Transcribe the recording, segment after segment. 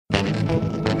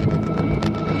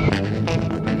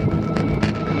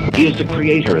He is the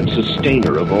creator and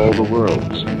sustainer of all the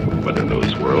worlds, whether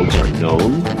those worlds are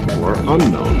known or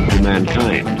unknown to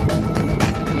mankind.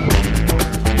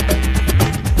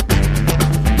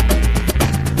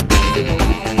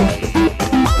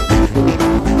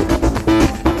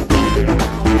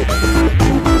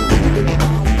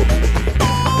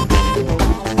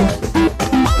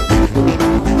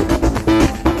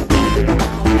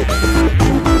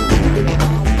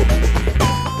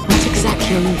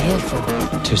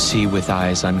 To see with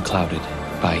eyes unclouded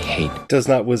by hate. Does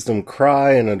not wisdom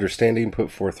cry and understanding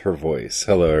put forth her voice?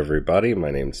 Hello everybody,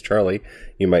 my name's Charlie.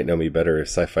 You might know me better as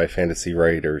sci-fi fantasy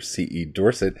writer C.E.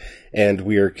 Dorset, and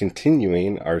we are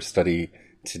continuing our study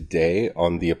today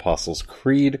on the Apostles'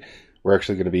 Creed. We're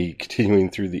actually going to be continuing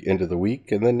through the end of the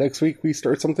week, and then next week we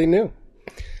start something new.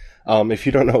 If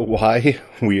you don't know why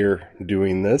we're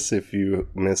doing this, if you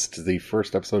missed the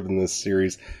first episode in this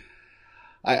series,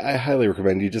 I highly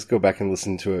recommend you just go back and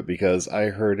listen to it, because I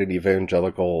heard an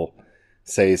evangelical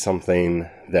say something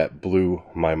that blew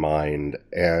my mind,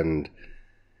 and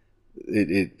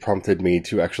it prompted me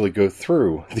to actually go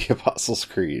through the Apostles'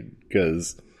 Creed,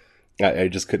 because I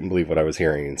just couldn't believe what I was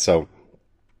hearing. So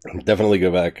definitely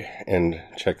go back and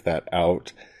check that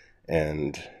out,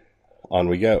 and on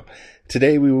we go.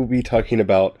 Today we will be talking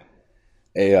about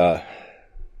a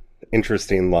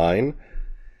interesting line.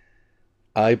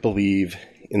 I believe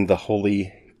in the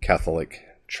Holy Catholic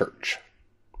Church.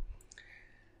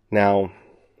 Now,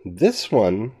 this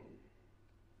one,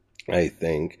 I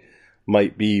think,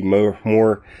 might be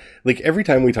more like every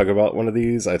time we talk about one of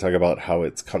these, I talk about how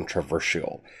it's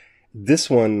controversial. This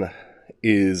one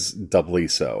is doubly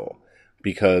so,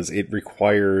 because it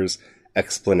requires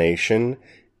explanation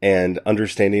and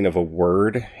understanding of a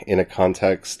word in a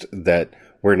context that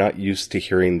we're not used to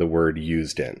hearing the word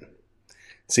used in.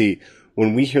 See,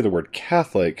 when we hear the word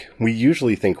Catholic, we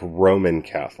usually think Roman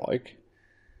Catholic,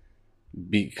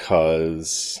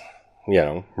 because,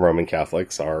 Roman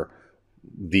Catholics are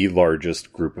the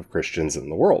largest group of Christians in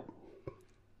the world.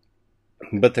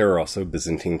 But there are also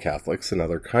Byzantine Catholics and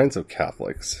other kinds of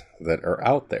Catholics that are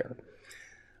out there.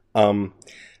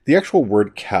 The actual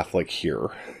word Catholic here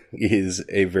is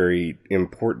a very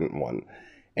important one,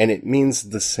 and it means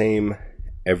the same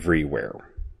everywhere.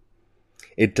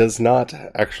 It does not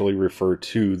actually refer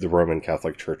to the Roman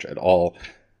Catholic Church at all,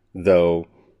 though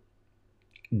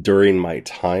during my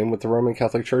time with the Roman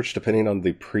Catholic Church, depending on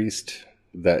the priest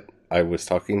that I was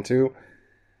talking to,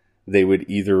 they would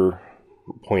either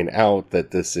point out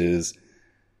that this is,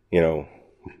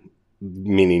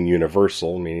 meaning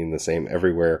universal, meaning the same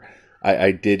everywhere.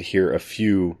 I did hear a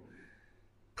few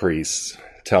priests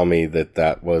tell me that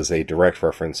that was a direct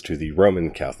reference to the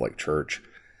Roman Catholic Church.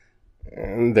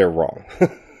 And they're wrong.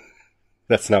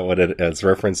 That's not what it is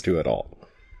referenced to at all.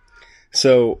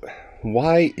 So,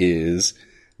 why is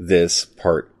this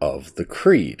part of the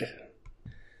creed?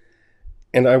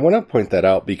 And I want to point that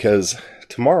out because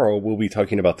tomorrow we'll be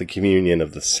talking about the communion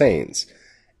of the saints.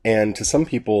 And to some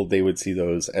people, they would see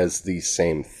those as the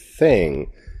same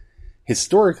thing.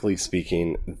 Historically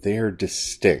speaking, they're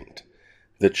distinct.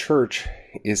 The church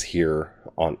is here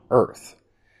on earth.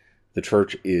 The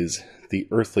church is the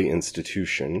earthly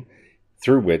institution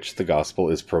through which the gospel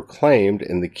is proclaimed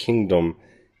and the kingdom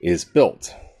is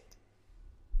built.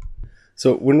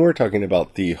 So when we're talking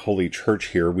about the Holy Church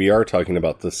here, we are talking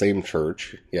about the same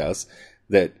church, yes,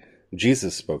 that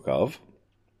Jesus spoke of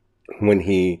when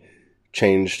he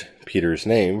changed Peter's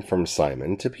name from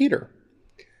Simon to Peter.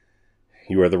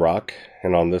 You are the rock,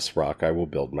 and on this rock I will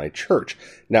build my church.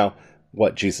 Now,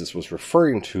 what Jesus was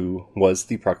referring to was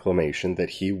the proclamation that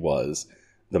he was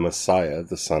the Messiah,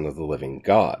 the Son of the living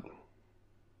God.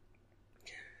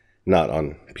 Not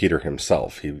on Peter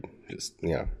himself. He just,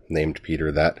 named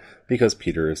Peter that because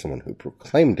Peter is the one who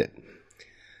proclaimed it.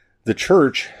 The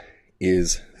church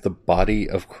is the body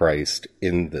of Christ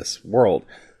in this world.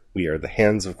 We are the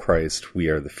hands of Christ. We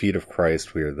are the feet of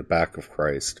Christ. We are the back of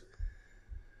Christ.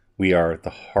 We are the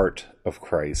heart of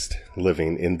Christ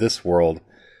living in this world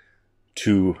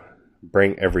to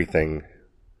bring everything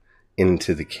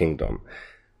into the kingdom.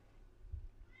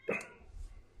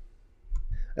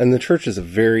 And the church is a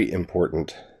very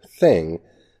important thing,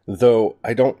 though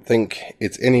I don't think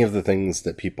it's any of the things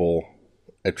that people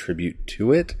attribute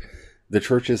to it. The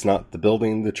church is not the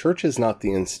building. The church is not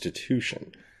the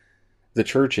institution. The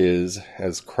church is,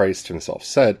 as Christ himself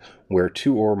said, where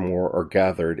two or more are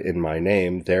gathered in my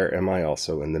name, there am I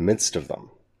also in the midst of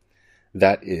them.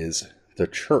 That is the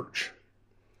church.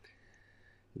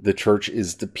 The church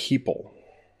is the people,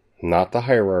 not the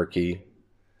hierarchy,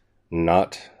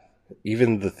 not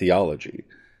even the theology.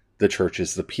 the church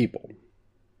is the people.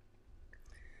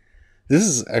 This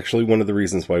is actually one of the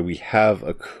reasons why we have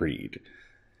a creed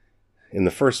in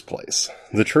the first place.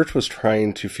 The church was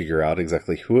trying to figure out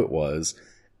exactly who it was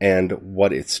and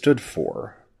what it stood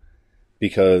for,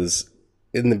 because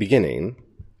in the beginning,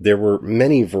 there were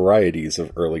many varieties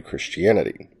of early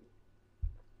Christianity.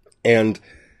 And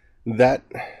that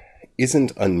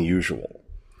isn't unusual,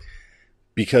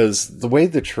 because the way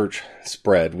the church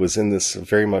spread was in this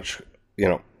very much,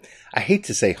 I hate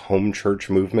to say home church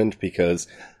movement, because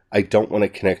I don't want to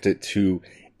connect it to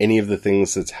any of the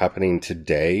things that's happening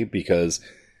today, because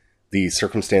the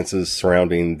circumstances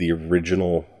surrounding the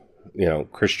original,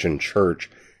 Christian church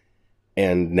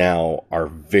and now are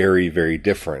very, very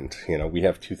different. We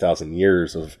have 2,000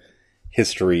 years of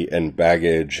history and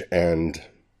baggage and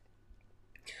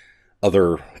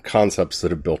other concepts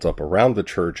that have built up around the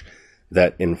church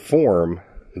that inform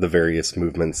the various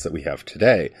movements that we have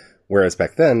today. Whereas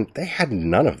back then, they had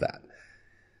none of that.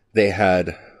 They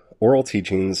had oral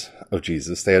teachings of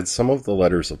Jesus. They had some of the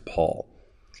letters of Paul.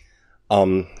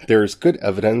 There's good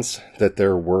evidence that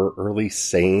there were early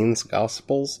sayings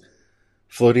gospels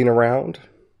floating around.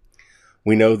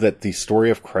 We know that the story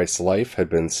of Christ's life had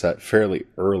been set fairly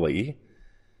early,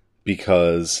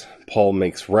 because Paul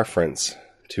makes reference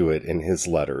to it in his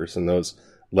letters, and those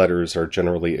letters are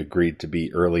generally agreed to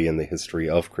be early in the history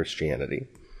of Christianity.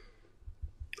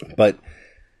 But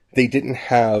they didn't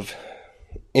have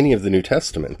any of the New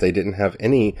Testament. They didn't have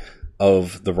any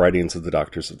of the writings of the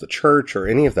doctors of the church or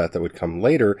any of that would come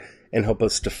later and help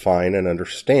us define and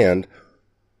understand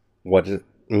what it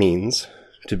means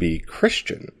to be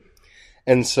Christian.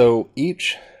 And so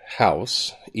each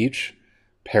house, each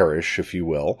parish, if you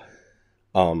will,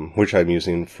 which I'm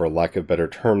using for lack of better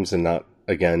terms and not,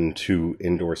 again, to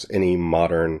endorse any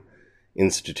modern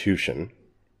institution,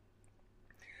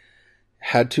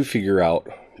 had to figure out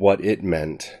what it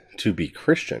meant to be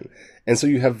Christian. And so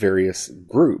you have various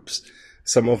groups,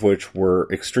 some of which were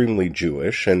extremely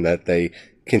Jewish and that they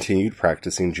continued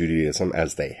practicing Judaism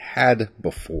as they had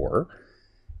before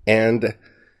and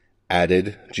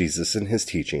added Jesus and his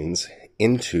teachings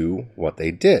into what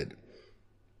they did.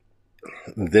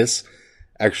 This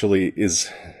actually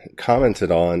is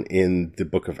commented on in the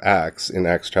book of Acts, in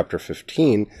Acts chapter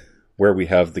 15, where we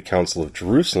have the Council of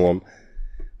Jerusalem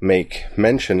make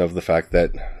mention of the fact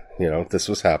that, this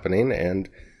was happening and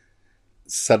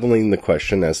settling the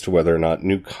question as to whether or not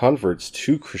new converts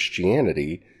to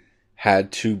Christianity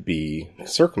had to be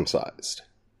circumcised.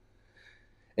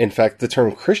 In fact, the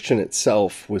term Christian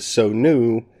itself was so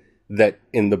new that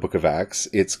in the book of Acts,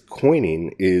 its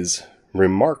coining is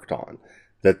remarked on,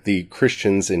 that the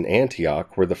Christians in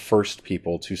Antioch were the first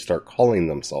people to start calling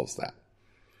themselves that.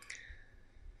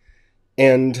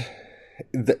 And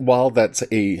while that's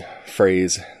a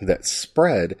phrase that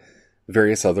spread,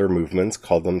 various other movements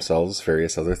called themselves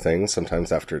various other things,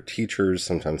 sometimes after teachers,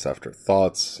 sometimes after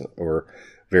thoughts, or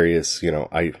various,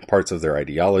 parts of their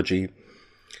ideology.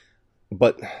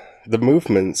 But the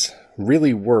movements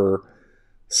really were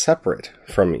separate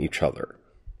from each other.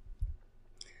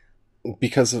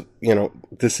 Because,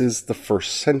 this is the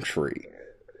first century.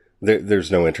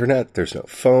 There's no internet, there's no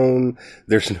phone,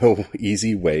 there's no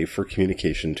easy way for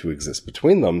communication to exist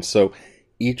between them. So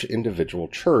each individual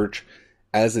church,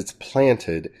 as it's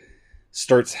planted,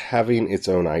 starts having its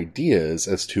own ideas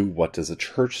as to what does a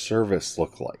church service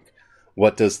look like?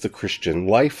 What does the Christian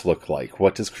life look like?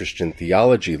 What does Christian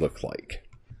theology look like?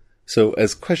 So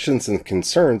as questions and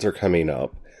concerns are coming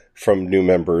up from new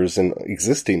members and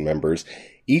existing members,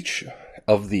 each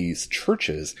of these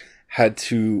churches had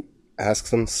to ask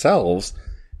themselves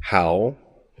how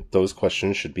those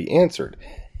questions should be answered.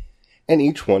 And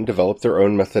each one developed their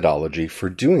own methodology for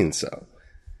doing so.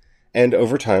 And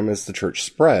over time, as the church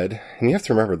spread, and you have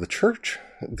to remember,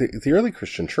 the early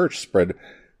Christian church spread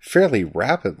fairly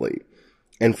rapidly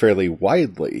and fairly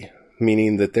widely,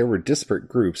 meaning that there were disparate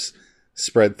groups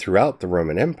spread throughout the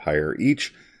Roman Empire,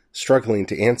 each struggling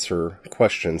to answer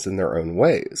questions in their own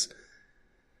ways,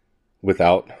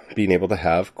 without being able to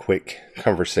have quick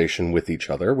conversation with each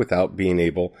other, without being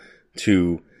able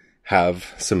to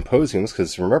have symposiums,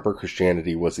 because remember,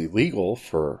 Christianity was illegal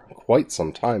for quite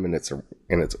some time in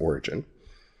its origin.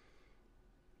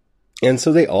 And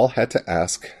so they all had to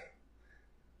ask,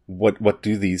 what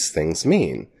do these things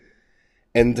mean?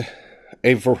 And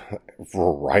a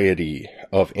variety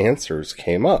of answers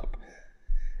came up.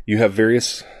 You have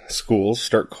various schools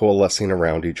start coalescing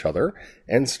around each other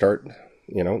and start,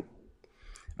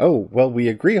 oh, well, we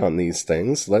agree on these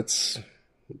things. Let's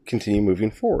continue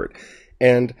moving forward.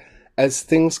 And as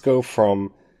things go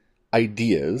from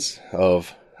ideas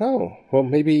of, oh, well,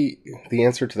 maybe the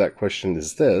answer to that question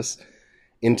is this.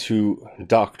 Into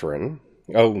doctrine.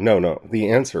 Oh, no. The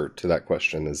answer to that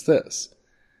question is this.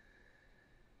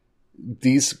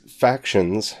 These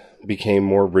factions became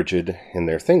more rigid in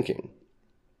their thinking.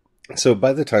 So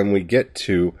by the time we get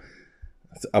to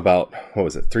about,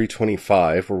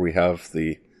 325, where we have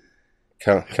the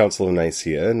Council of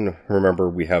Nicaea, and remember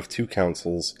we have two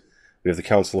councils. We have the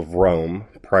Council of Rome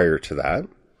prior to that.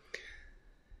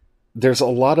 There's a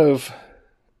lot of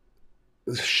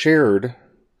shared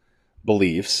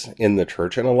beliefs in the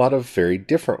church and a lot of very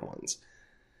different ones.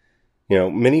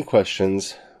 Many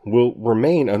questions will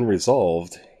remain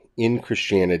unresolved in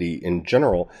Christianity in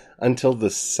general until the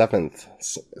 7th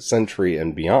century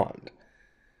and beyond.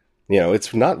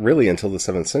 It's not really until the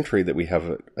 7th century that we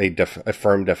have a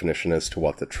firm definition as to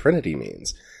what the Trinity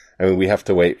means. I mean, we have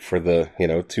to wait for the,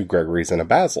 2 Gregories and a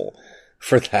Basil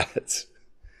for that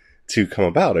to come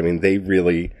about. I mean, they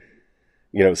really,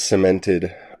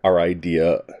 cemented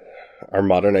our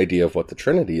modern idea of what the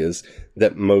Trinity is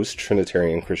that most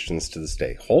Trinitarian Christians to this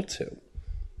day hold to.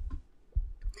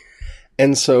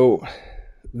 And so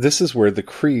this is where the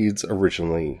creeds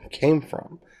originally came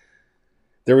from.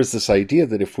 There was this idea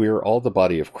that if we are all the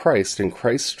body of Christ, and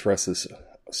Christ stresses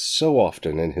so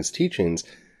often in his teachings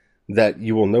that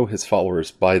you will know his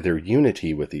followers by their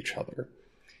unity with each other,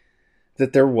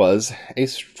 that there was a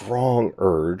strong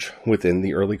urge within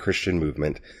the early Christian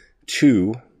movement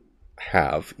to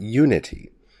have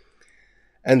unity.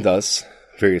 And thus,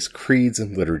 various creeds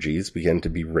and liturgies began to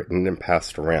be written and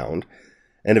passed around,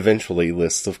 and eventually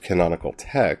lists of canonical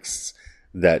texts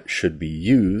that should be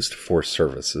used for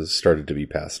services started to be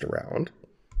passed around.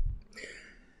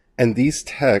 And these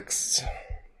texts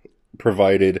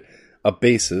provided a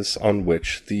basis on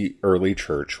which the early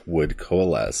church would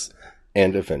coalesce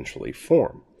and eventually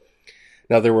form.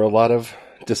 Now, there were a lot of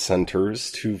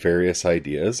dissenters to various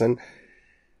ideas, and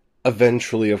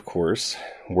eventually, of course,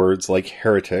 words like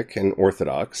heretic and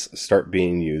orthodox start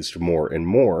being used more and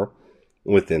more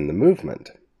within the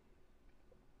movement.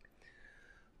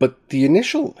 But the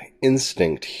initial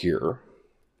instinct here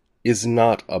is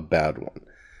not a bad one,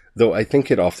 though I think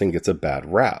it often gets a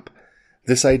bad rap.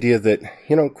 This idea that,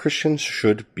 Christians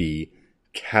should be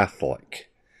Catholic,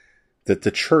 that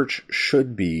the church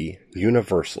should be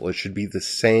universal, it should be the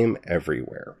same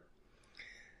everywhere.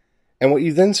 And what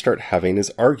you then start having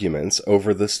is arguments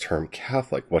over this term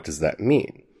Catholic. What does that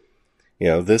mean?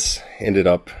 This ended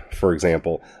up, for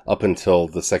example, up until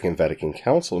the Second Vatican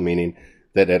Council, meaning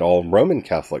that at all Roman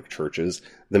Catholic churches,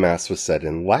 the Mass was said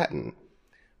in Latin.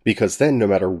 Because then, no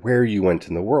matter where you went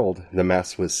in the world, the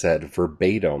Mass was said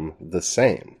verbatim the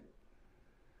same.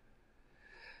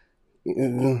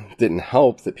 It didn't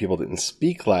help that people didn't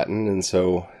speak Latin, and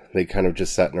so they kind of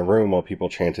just sat in a room while people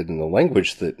chanted in the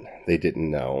language that they didn't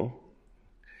know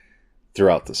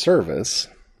throughout the service.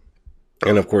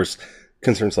 And of course,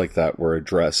 concerns like that were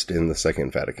addressed in the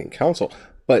Second Vatican Council.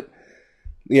 But,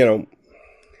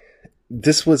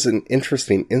 this was an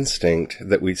interesting instinct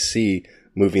that we see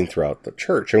moving throughout the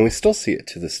church, and we still see it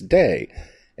to this day,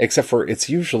 except for it's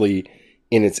usually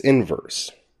in its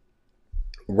inverse.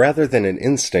 Rather than an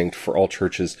instinct for all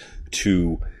churches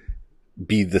to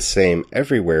be the same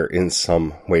everywhere in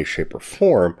some way, shape, or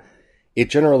form, it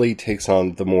generally takes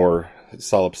on the more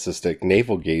solipsistic,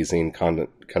 navel-gazing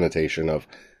connotation of,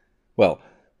 well,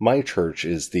 my church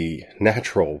is the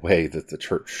natural way that the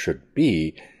church should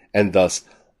be, and thus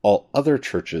all other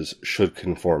churches should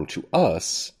conform to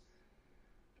us,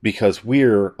 because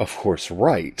we're, of course,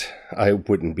 right. I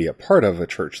wouldn't be a part of a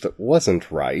church that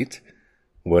wasn't right,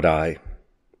 would I?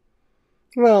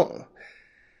 Well,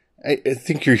 I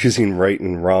think you're using right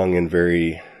and wrong in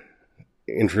very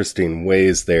interesting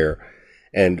ways there,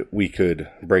 and we could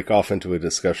break off into a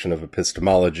discussion of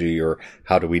epistemology, or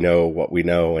how do we know what we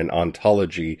know, and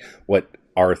ontology, what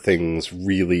are things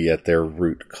really at their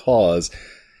root cause.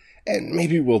 And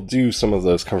maybe we'll do some of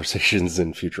those conversations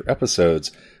in future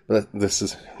episodes, but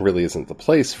this really isn't the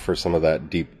place for some of that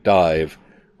deep dive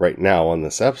right now on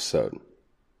this episode.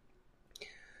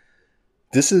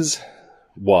 This is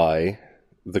why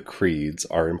the creeds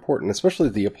are important, especially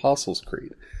the Apostles'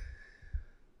 Creed.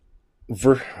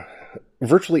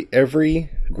 Virtually every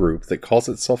group that calls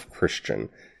itself Christian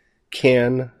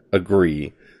can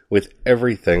agree with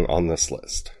everything on this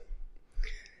list.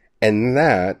 And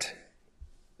that,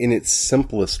 in its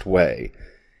simplest way,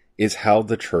 is how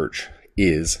the church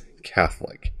is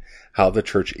Catholic, how the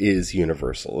church is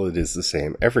universal. It is the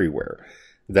same everywhere.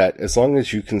 That as long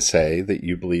as you can say that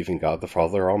you believe in God the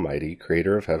Father Almighty,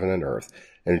 creator of heaven and earth,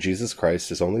 and Jesus Christ,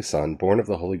 his only Son, born of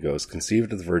the Holy Ghost,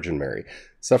 conceived of the Virgin Mary,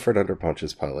 suffered under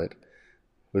Pontius Pilate,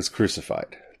 was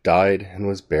crucified, died and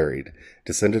was buried,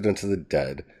 descended into the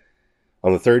dead.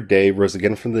 On the third day rose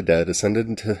again from the dead, ascended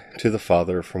into the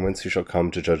Father, from whence he shall come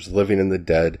to judge the living and the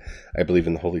dead. I believe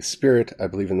in the Holy Spirit. I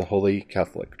believe in the Holy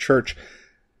Catholic Church,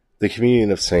 the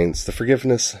communion of saints, the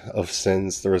forgiveness of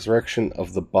sins, the resurrection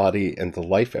of the body, and the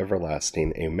life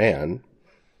everlasting. Amen.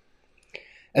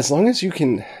 As long as you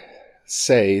can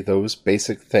say those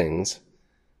basic things,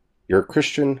 you're a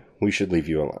Christian, we should leave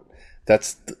you alone.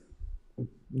 That's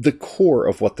the core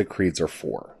of what the creeds are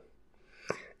for.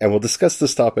 And we'll discuss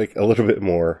this topic a little bit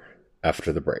more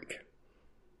after the break.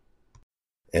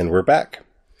 And we're back.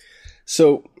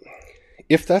 So,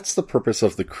 if that's the purpose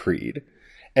of the creed,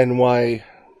 and why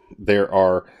there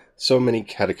are so many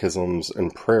catechisms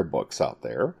and prayer books out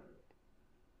there,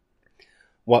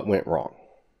 what went wrong?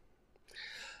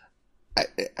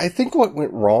 I think what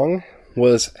went wrong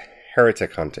was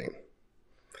heretic hunting.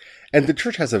 And the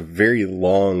church has a very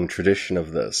long tradition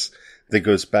of this that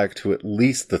goes back to at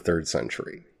least the 3rd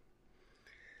century.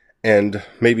 And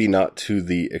maybe not to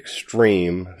the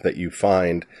extreme that you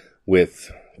find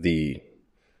with the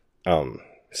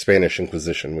Spanish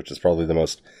Inquisition, which is probably the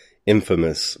most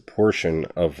infamous portion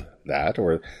of that,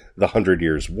 or the 100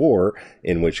 Years' War,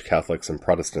 in which Catholics and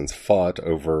Protestants fought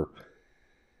over,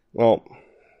 well,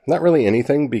 not really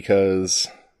anything, because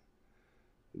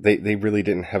they really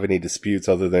didn't have any disputes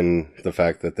other than the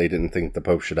fact that they didn't think the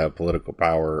Pope should have political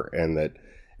power and that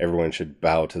everyone should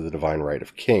bow to the divine right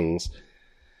of kings.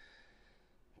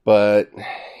 But,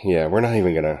 yeah, we're not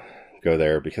even going to go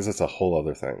there because it's a whole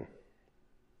other thing.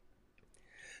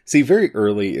 See, very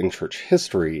early in church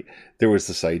history, there was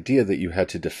this idea that you had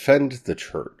to defend the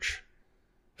church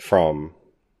from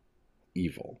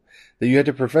evil. That you had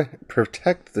to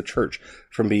protect the church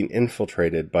from being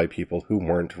infiltrated by people who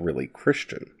weren't really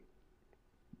Christian.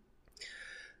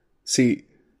 See,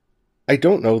 I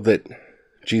don't know that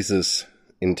Jesus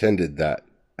intended that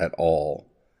at all.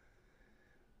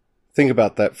 Think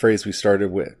about that phrase we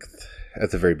started with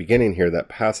at the very beginning here, that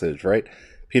passage, right?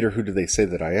 Peter, who do they say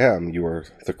that I am? You are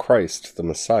the Christ, the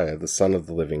Messiah, the Son of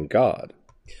the living God.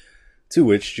 To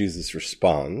which Jesus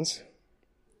responds,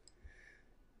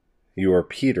 you are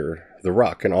Peter, the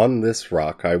rock, and on this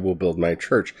rock I will build my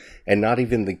church, and not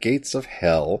even the gates of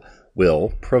hell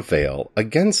will prevail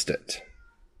against it.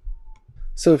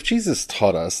 So if Jesus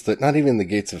taught us that not even the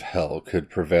gates of hell could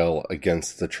prevail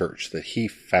against the church that he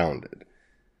founded,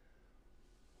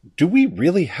 do we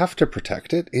really have to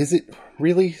protect it? Is it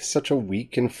really such a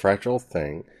weak and fragile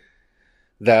thing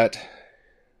that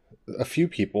a few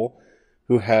people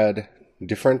who had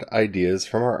different ideas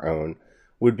from our own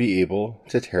would be able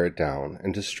to tear it down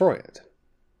and destroy it?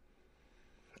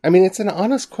 I mean, it's an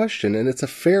honest question, and it's a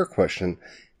fair question,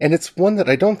 and it's one that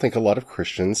I don't think a lot of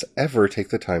Christians ever take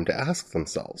the time to ask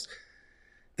themselves.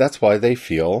 That's why they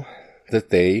feel that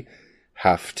they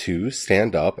have to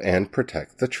stand up and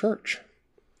protect the church.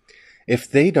 If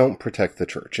they don't protect the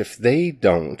church, if they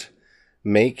don't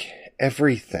make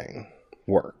everything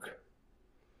work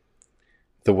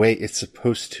the way it's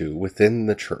supposed to within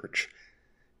the church,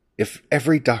 if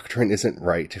every doctrine isn't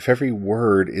right, if every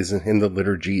word isn't in the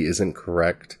liturgy isn't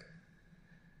correct,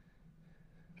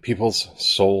 people's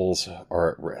souls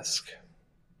are at risk.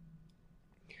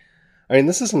 I mean,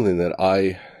 this is something that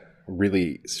I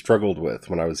really struggled with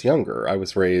when I was younger. I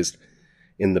was raised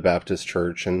in the Baptist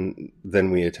church, and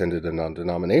then we attended a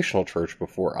non-denominational church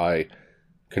before I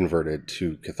converted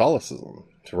to Catholicism,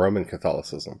 to Roman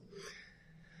Catholicism.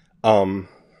 And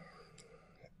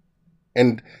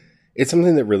it's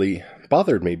something that really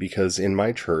bothered me because in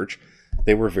my church,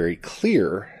 they were very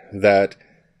clear that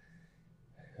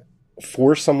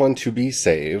for someone to be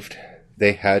saved,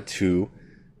 they had to,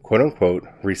 quote unquote,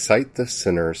 recite the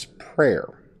sinner's prayer.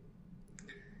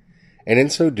 And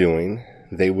in so doing,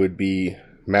 they would be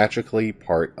magically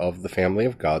part of the family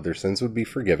of God, their sins would be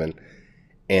forgiven,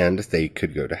 and they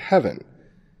could go to heaven.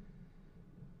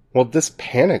 Well, this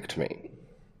panicked me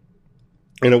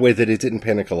in a way that it didn't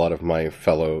panic a lot of my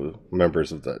fellow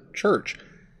members of the church.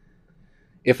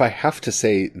 If I have to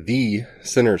say the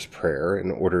sinner's prayer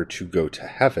in order to go to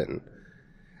heaven,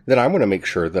 then I want to make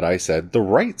sure that I said the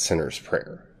right sinner's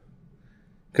prayer.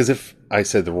 Because if I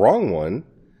said the wrong one,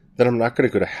 then I'm not going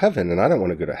to go to heaven, and I don't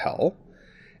want to go to hell.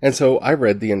 And so I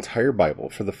read the entire Bible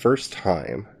for the first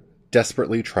time,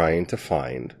 desperately trying to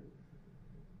find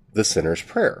the sinner's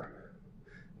prayer.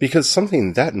 Because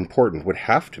something that important would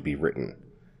have to be written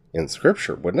in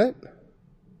Scripture, wouldn't it?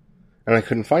 And I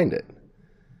couldn't find it.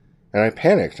 And I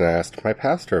panicked, and I asked my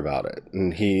pastor about it.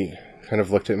 And he kind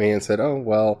of looked at me and said, oh,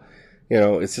 well, you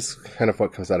know, it's just kind of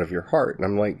what comes out of your heart. And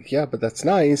I'm like, yeah, but that's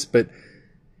nice, but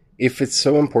if it's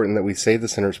so important that we say the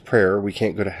sinner's prayer, we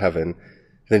can't go to heaven,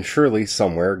 then surely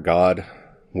somewhere God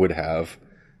would have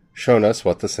shown us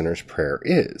what the sinner's prayer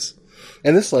is.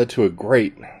 And this led to a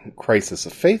great crisis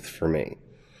of faith for me.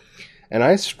 And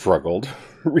I struggled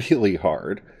really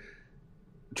hard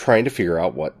trying to figure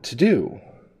out what to do.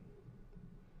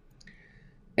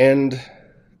 And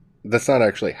that's not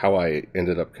actually how I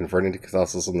ended up converting to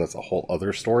Catholicism. That's a whole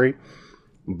other story.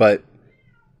 But,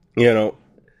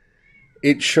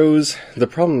 it shows the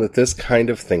problem that this kind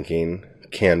of thinking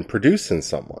can produce in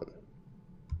someone.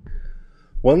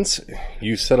 Once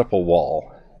you set up a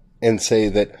wall and say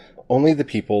that only the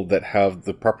people that have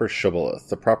the proper shibboleth,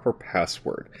 the proper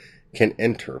password, can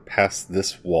enter past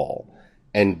this wall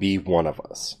and be one of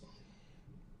us,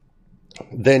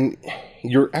 then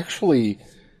you're actually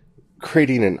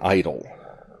creating an idol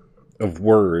of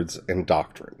words and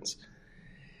doctrines.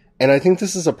 And I think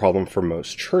this is a problem for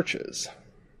most churches.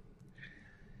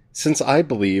 Since I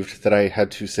believed that I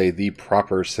had to say the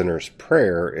proper sinner's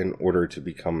prayer in order to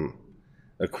become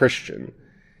a Christian,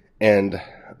 and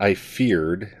I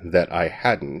feared that I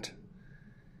hadn't,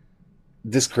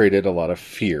 this created a lot of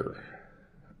fear,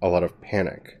 a lot of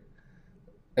panic,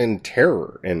 and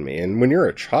terror in me. And when you're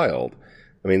a child,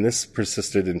 this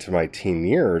persisted into my teen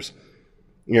years,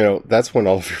 that's when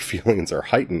all of your feelings are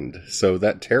heightened, so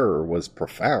that terror was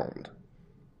profound.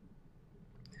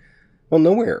 Well,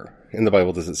 nowhere in the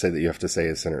Bible does it say that you have to say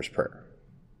a sinner's prayer.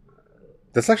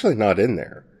 That's actually not in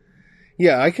there.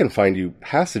 Yeah, I can find you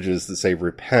passages that say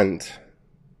repent.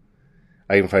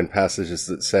 I can find passages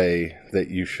that say that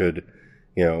you should,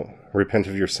 repent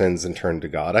of your sins and turn to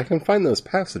God. I can find those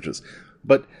passages,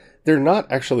 but they're not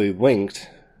actually linked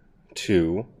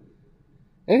to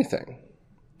anything.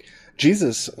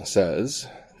 Jesus says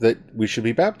that we should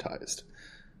be baptized.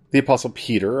 The Apostle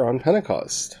Peter on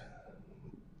Pentecost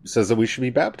says that we should be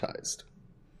baptized.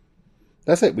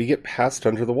 That's it. We get passed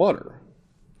under the water.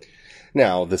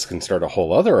 Now, this can start a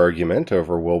whole other argument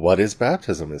over, well, what is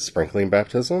baptism? Is sprinkling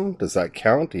baptism? Does that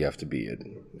count? Do you have to be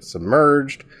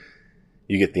submerged?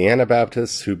 You get the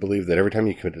Anabaptists who believe that every time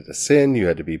you committed a sin, you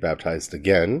had to be baptized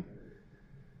again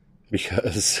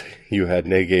because you had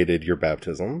negated your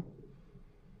baptism.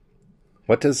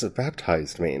 What does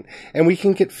baptized mean? And we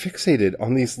can get fixated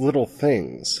on these little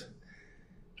things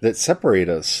that separate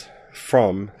us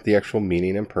from the actual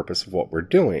meaning and purpose of what we're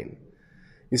doing.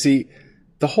 You see,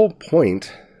 the whole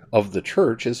point of the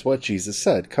church is what Jesus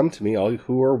said, "Come to me, all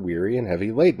who are weary and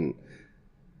heavy laden,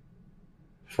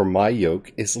 for my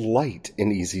yoke is light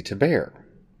and easy to bear.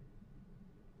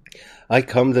 I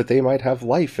come that they might have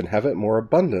life and have it more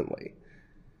abundantly."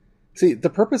 See, the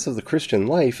purpose of the Christian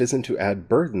life isn't to add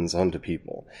burdens onto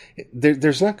people.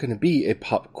 There's not going to be a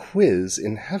pop quiz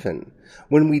in heaven.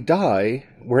 When we die,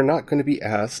 we're not going to be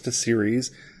asked a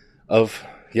series of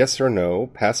yes or no,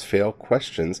 pass-fail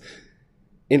questions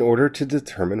in order to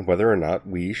determine whether or not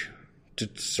we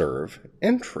deserve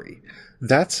entry.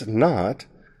 That's not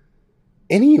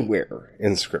anywhere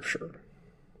in Scripture.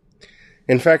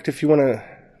 In fact, if you want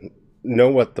to know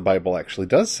what the Bible actually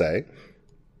does say,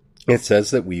 it says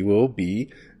that we will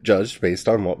be judged based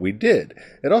on what we did.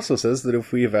 It also says that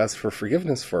if we have asked for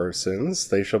forgiveness for our sins,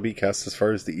 they shall be cast as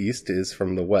far as the east is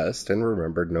from the west and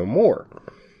remembered no more.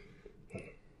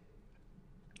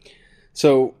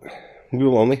 So, we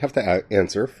will only have to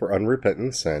answer for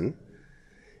unrepentant sin,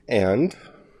 and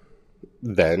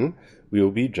then we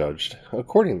will be judged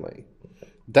accordingly.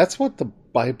 That's what the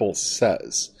Bible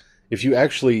says, if you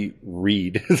actually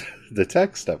read the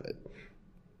text of it.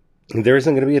 There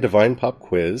isn't going to be a divine pop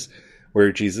quiz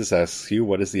where Jesus asks you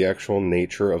what is the actual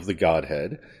nature of the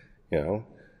Godhead,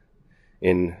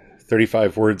 in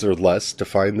 35 words or less,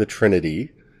 define the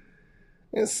Trinity.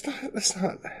 That's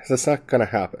not going to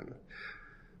happen.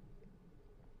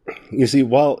 You see,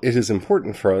 while it is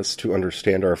important for us to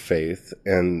understand our faith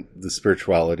and the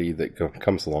spirituality that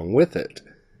comes along with it,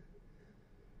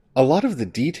 a lot of the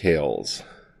details,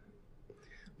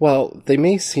 while they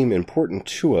may seem important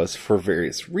to us for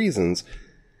various reasons,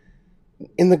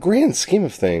 in the grand scheme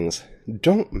of things,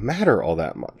 don't matter all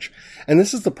that much. And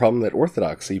this is the problem that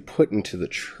Orthodoxy put into the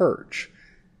church.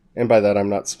 And by that, I'm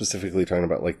not specifically talking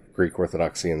about like Greek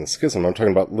Orthodoxy and the schism. I'm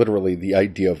talking about literally the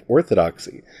idea of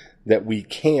orthodoxy, that we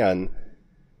can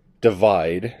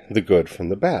divide the good from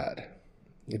the bad.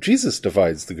 Jesus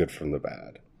divides the good from the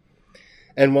bad.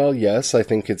 And while, yes, I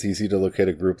think it's easy to look at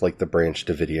a group like the Branch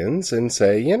Davidians and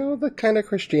say, the kind of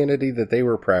Christianity that they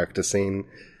were practicing,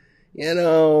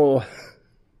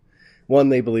 one,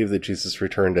 they believe that Jesus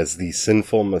returned as the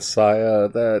sinful Messiah.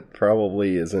 That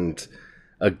probably isn't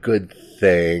a good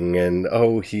thing. And,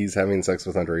 he's having sex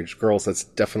with underage girls. That's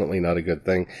definitely not a good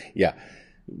thing. Yeah,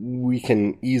 we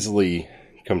can easily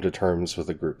come to terms with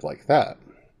a group like that.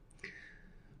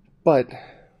 But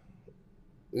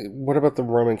what about the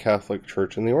Roman Catholic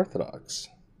Church and the Orthodox?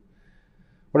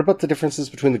 What about the differences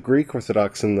between the Greek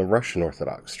Orthodox and the Russian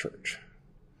Orthodox Church?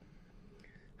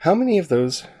 How many of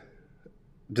those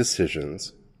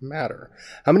decisions matter?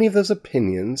 How many of those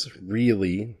opinions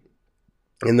really,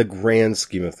 in the grand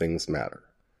scheme of things, matter?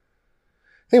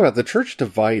 Think about it, the church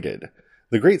divided.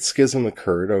 The Great Schism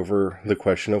occurred over the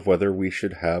question of whether we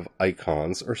should have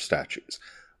icons or statues,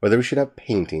 whether we should have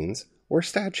paintings or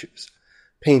statues.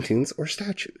 Paintings or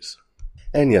statues.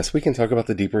 And yes, we can talk about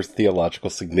the deeper theological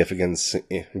significance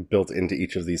built into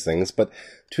each of these things, but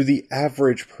to the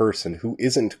average person who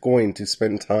isn't going to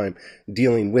spend time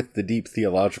dealing with the deep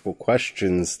theological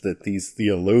questions that these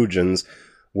theologians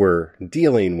were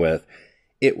dealing with,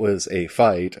 it was a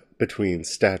fight between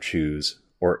statues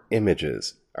or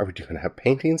images. Are we going to have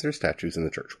paintings or statues in the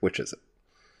church? Which is it?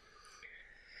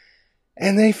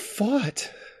 And they fought.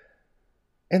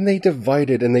 And they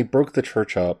divided and they broke the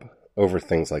church up over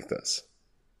things like this.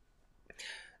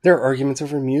 There are arguments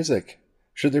over music.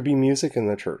 Should there be music in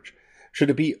the church? Should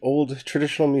it be old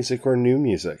traditional music or new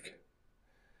music?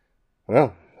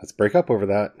 Well, let's break up over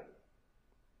that.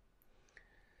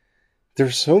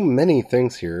 There's so many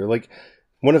things here. Like,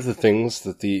 one of the things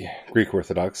that the Greek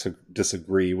Orthodox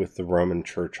disagree with the Roman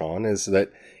Church on is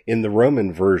that in the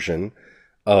Roman version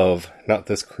of not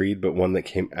this creed, but one that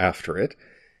came after it,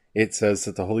 it says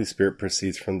that the Holy Spirit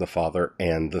proceeds from the Father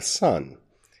and the Son.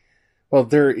 Well,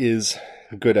 there is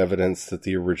good evidence that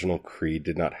the original creed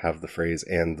did not have the phrase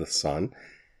 "and the Son."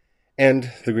 And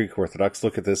the Greek Orthodox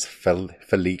look at this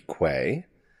 "filique," the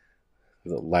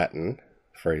Latin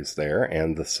phrase there,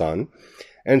 "and the Son,"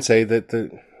 and say that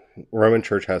the Roman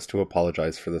Church has to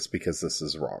apologize for this because this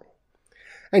is wrong.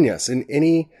 And yes, in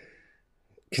any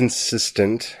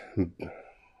consistent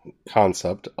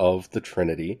concept of the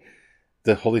Trinity,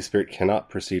 the Holy Spirit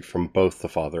cannot proceed from both the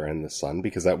Father and the Son,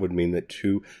 because that would mean that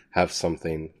two have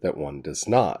something that one does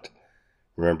not.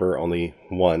 Remember, only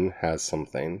one has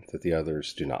something that the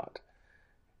others do not.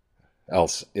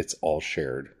 Else, it's all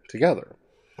shared together.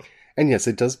 And yes,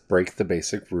 it does break the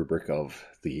basic rubric of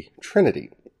the Trinity.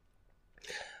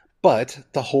 But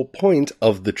the whole point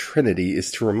of the Trinity is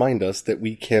to remind us that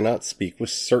we cannot speak with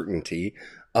certainty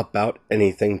about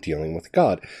anything dealing with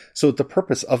God. So the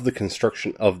purpose of the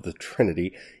construction of the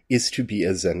Trinity is to be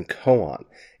a Zen koan.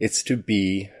 It's to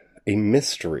be a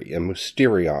mystery, a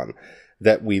mysterion,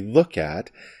 that we look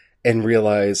at and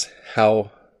realize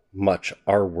how much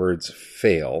our words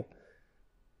fail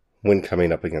when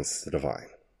coming up against the divine.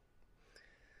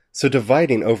 So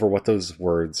dividing over what those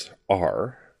words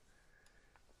are,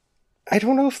 I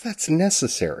don't know if that's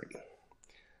necessary.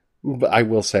 But I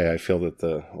will say I feel that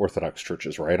the Orthodox Church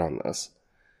is right on this,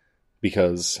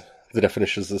 because the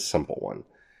definition is a simple one,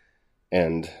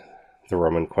 and the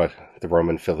Roman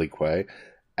filique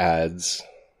adds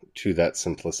to that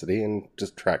simplicity and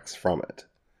detracts from it,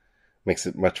 makes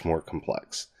it much more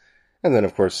complex. And then,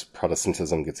 of course,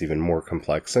 Protestantism gets even more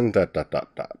complex, and ...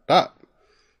 But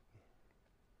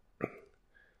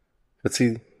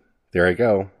see, there I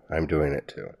go. I'm doing it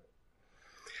too.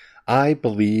 I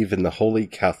believe in the Holy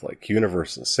Catholic,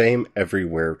 Universal, Same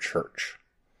Everywhere Church.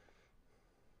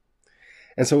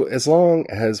 And so as long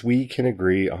as we can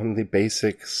agree on the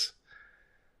basics,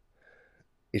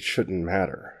 it shouldn't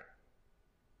matter.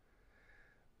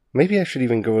 Maybe I should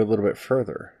even go a little bit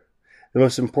further. The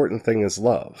most important thing is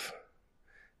love.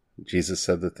 Jesus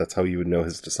said that that's how you would know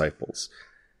his disciples.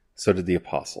 So did the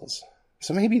apostles.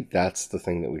 So maybe that's the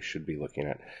thing that we should be looking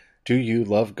at. Do you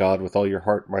love God with all your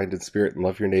heart, mind, and spirit, and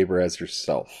love your neighbor as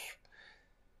yourself?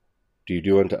 Do you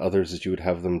do unto others as you would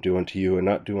have them do unto you, and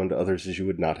not do unto others as you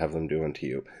would not have them do unto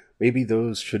you? Maybe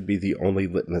those should be the only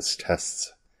litmus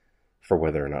tests for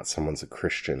whether or not someone's a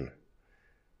Christian.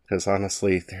 Because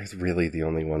honestly, they're really the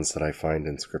only ones that I find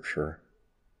in Scripture.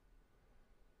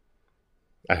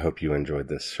 I hope you enjoyed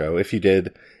this show. If you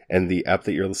did, and the app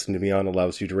that you're listening to me on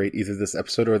allows you to rate either this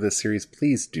episode or this series,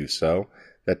 please do so.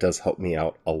 That does help me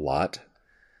out a lot.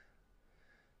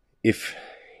 If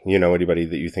you know anybody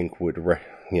that you think would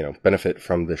benefit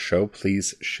from this show,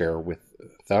 please share it with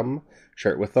them.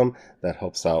 That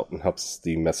helps out and helps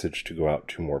the message to go out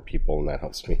to more people, and that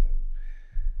helps me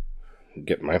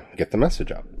get the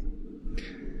message out.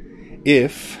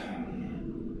 If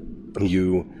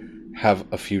you have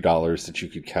a few dollars that you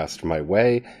could cast my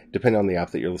way, depending on the app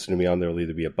that you're listening to me on, there will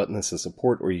either be a button that says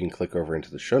support, or you can click over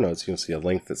into the show notes. You'll see a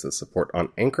link that says support on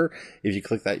Anchor. If you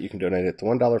click that, you can donate it to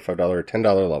 $1, $5, or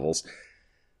 $10 levels.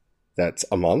 That's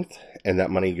a month, and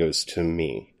that money goes to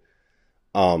me,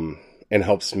 and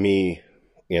helps me,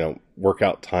 work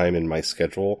out time in my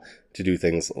schedule to do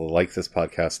things like this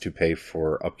podcast, to pay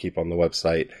for upkeep on the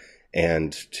website,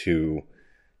 and to,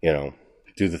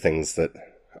 do the things that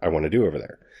I want to do over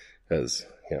there. Because,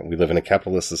 we live in a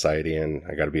capitalist society, and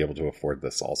I got to be able to afford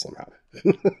this all somehow.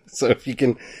 So if you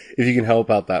can help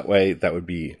out that way, that would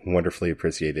be wonderfully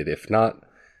appreciated. If not,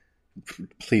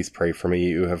 please pray for me.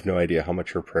 You have no idea how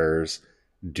much your prayers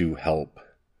do help.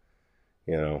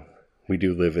 We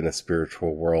do live in a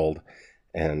spiritual world,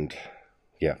 and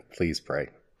please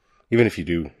pray. Even if you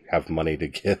do have money to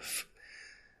give,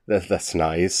 that's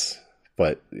nice,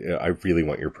 but I really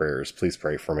want your prayers. Please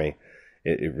pray for me.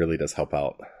 It really does help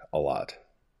out a lot.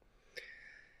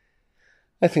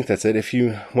 I think that's it. If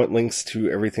you want links to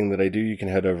everything that I do, you can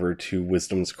head over to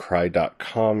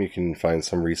wisdomscry.com. You can find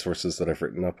some resources that I've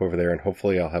written up over there, and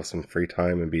hopefully I'll have some free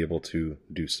time and be able to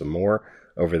do some more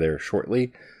over there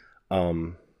shortly.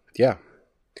 Until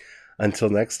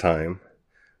next time,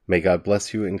 may God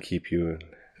bless you and keep you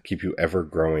ever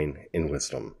growing in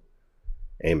wisdom.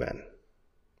 Amen.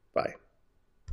 Bye.